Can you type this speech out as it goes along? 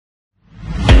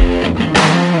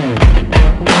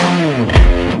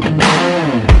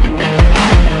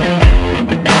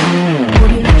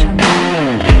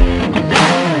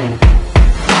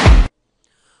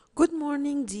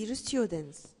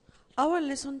Our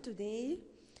lesson today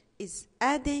is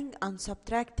adding and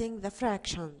subtracting the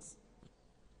fractions.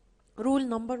 Rule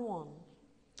number 1.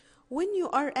 When you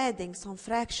are adding some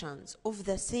fractions of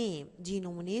the same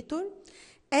denominator,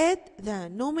 add the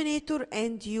numerator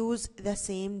and use the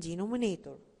same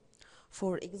denominator.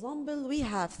 For example, we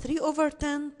have 3 over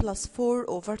 10 plus 4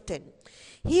 over 10.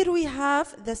 Here we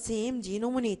have the same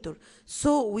denominator,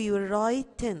 so we will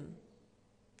write 10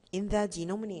 in the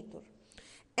denominator.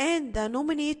 And the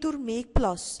numerator make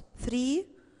plus 3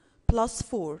 plus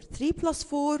 4. 3 plus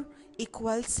 4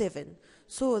 equals 7.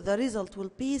 So the result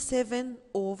will be 7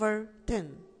 over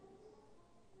 10.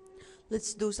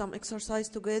 Let's do some exercise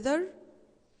together.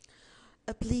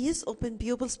 Please open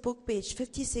Pupils Book page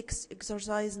 56,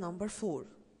 exercise number 4.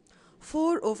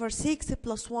 4 over 6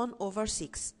 plus 1 over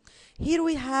 6. Here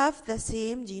we have the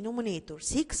same denominator,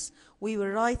 6. We will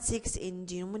write 6 in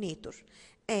denominator.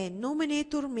 And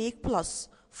numerator make plus.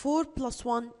 4 plus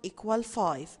 1 equal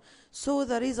 5. So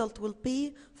the result will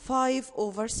be 5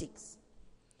 over 6.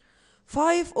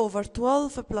 5 over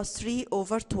 12 plus 3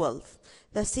 over 12.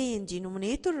 The same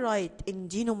denominator, write in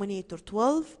denominator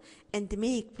 12 and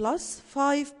make plus.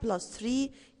 5 plus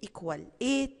 3 equal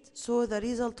 8. So the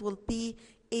result will be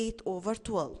 8 over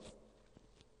 12.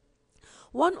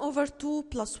 1 over 2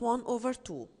 plus 1 over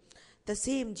 2. The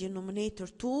same denominator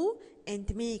 2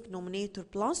 and make numerator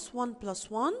plus. 1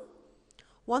 plus 1.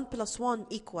 1 plus 1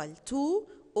 equal 2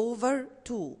 over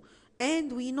 2.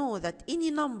 And we know that any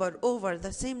number over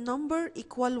the same number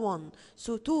equal 1.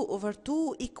 So 2 over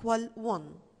 2 equal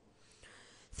 1.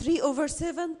 3 over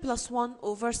 7 plus 1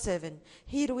 over 7.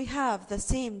 Here we have the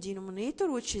same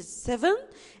denominator, which is 7,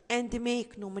 and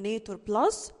make numerator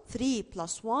plus. 3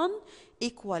 plus 1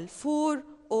 equal 4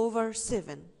 over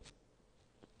 7.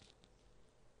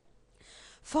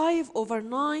 5 over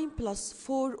 9 plus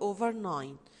 4 over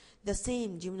 9. The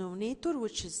same denominator,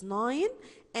 which is 9,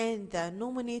 and the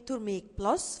numerator make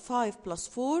plus. 5 plus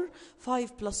 4.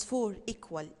 5 plus 4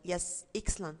 equal, yes,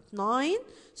 excellent, 9.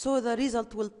 So the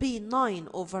result will be 9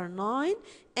 over 9,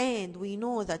 and we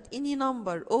know that any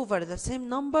number over the same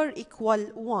number equal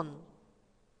 1.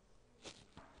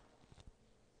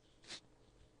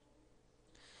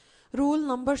 Rule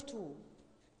number 2.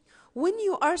 When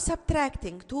you are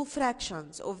subtracting two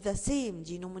fractions of the same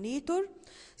denominator,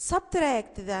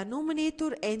 subtract the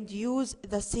numerator and use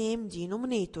the same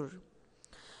denominator.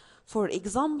 For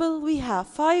example, we have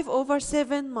 5 over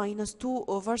 7 minus 2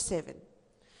 over 7.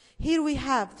 Here we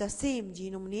have the same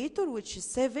denominator, which is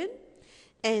 7,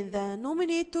 and the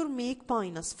numerator make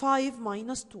minus. 5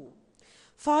 minus 2.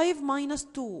 5 minus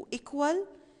 2 equal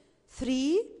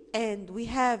 3. And we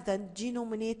have the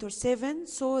denominator 7,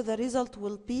 so the result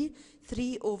will be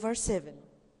 3 over 7.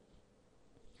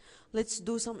 Let's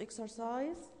do some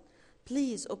exercise.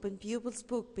 Please open Pupils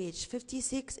Book, page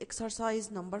 56, exercise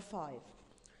number 5.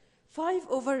 5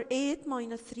 over 8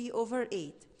 minus 3 over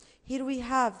 8. Here we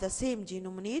have the same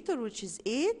denominator, which is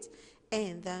 8,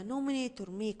 and the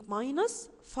numerator make minus.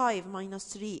 5 minus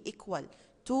 3 equal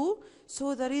 2,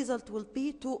 so the result will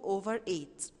be 2 over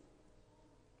 8.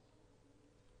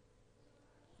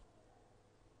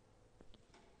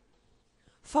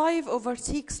 5 over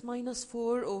 6 minus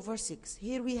 4 over 6.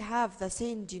 Here we have the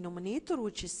same denominator,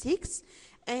 which is 6,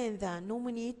 and the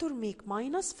numerator make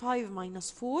minus. 5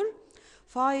 minus 4.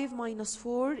 5 minus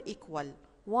 4 equal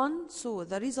 1, so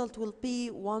the result will be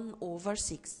 1 over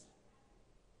 6.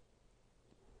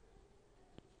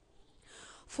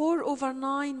 4 over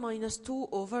 9 minus 2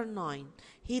 over 9.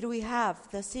 Here we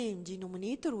have the same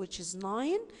denominator, which is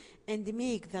 9, and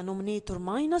make the numerator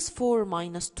minus. 4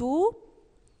 minus 2.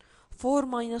 4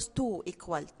 minus 2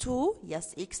 equal 2.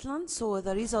 Yes, excellent. So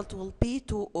the result will be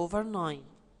 2 over 9.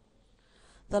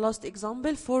 The last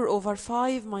example, 4 over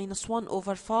 5 minus 1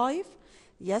 over 5.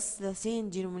 Yes, the same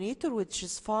denominator, which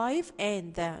is 5,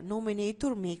 and the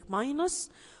numerator make minus.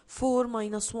 4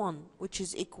 minus 1, which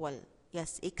is equal.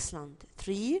 Yes, excellent,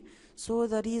 3. So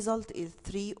the result is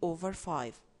 3 over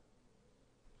 5.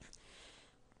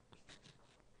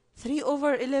 3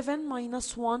 over 11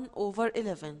 minus 1 over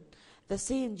 11. The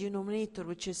same denominator,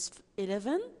 which is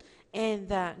 11, and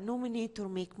the numerator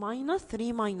make minus.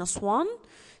 3 minus 1.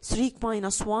 3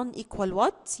 minus 1 equal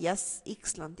what? Yes,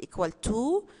 excellent, equal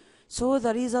 2. So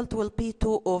the result will be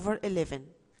 2 over 11.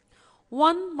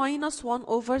 1 minus 1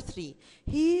 over 3.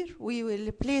 Here we will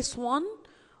replace 1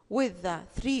 with the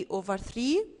 3 over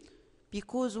 3,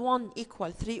 because 1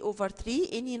 equal 3 over 3.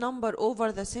 Any number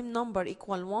over the same number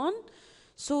equal 1.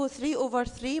 So 3 over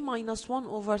 3 minus 1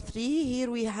 over 3. Here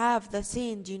we have the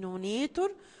same denominator,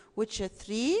 which is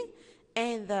 3,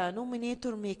 and the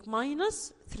numerator make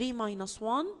minus 3 minus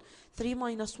 1. 3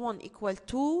 minus 1 equal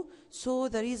 2, so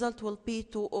the result will be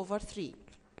 2 over 3.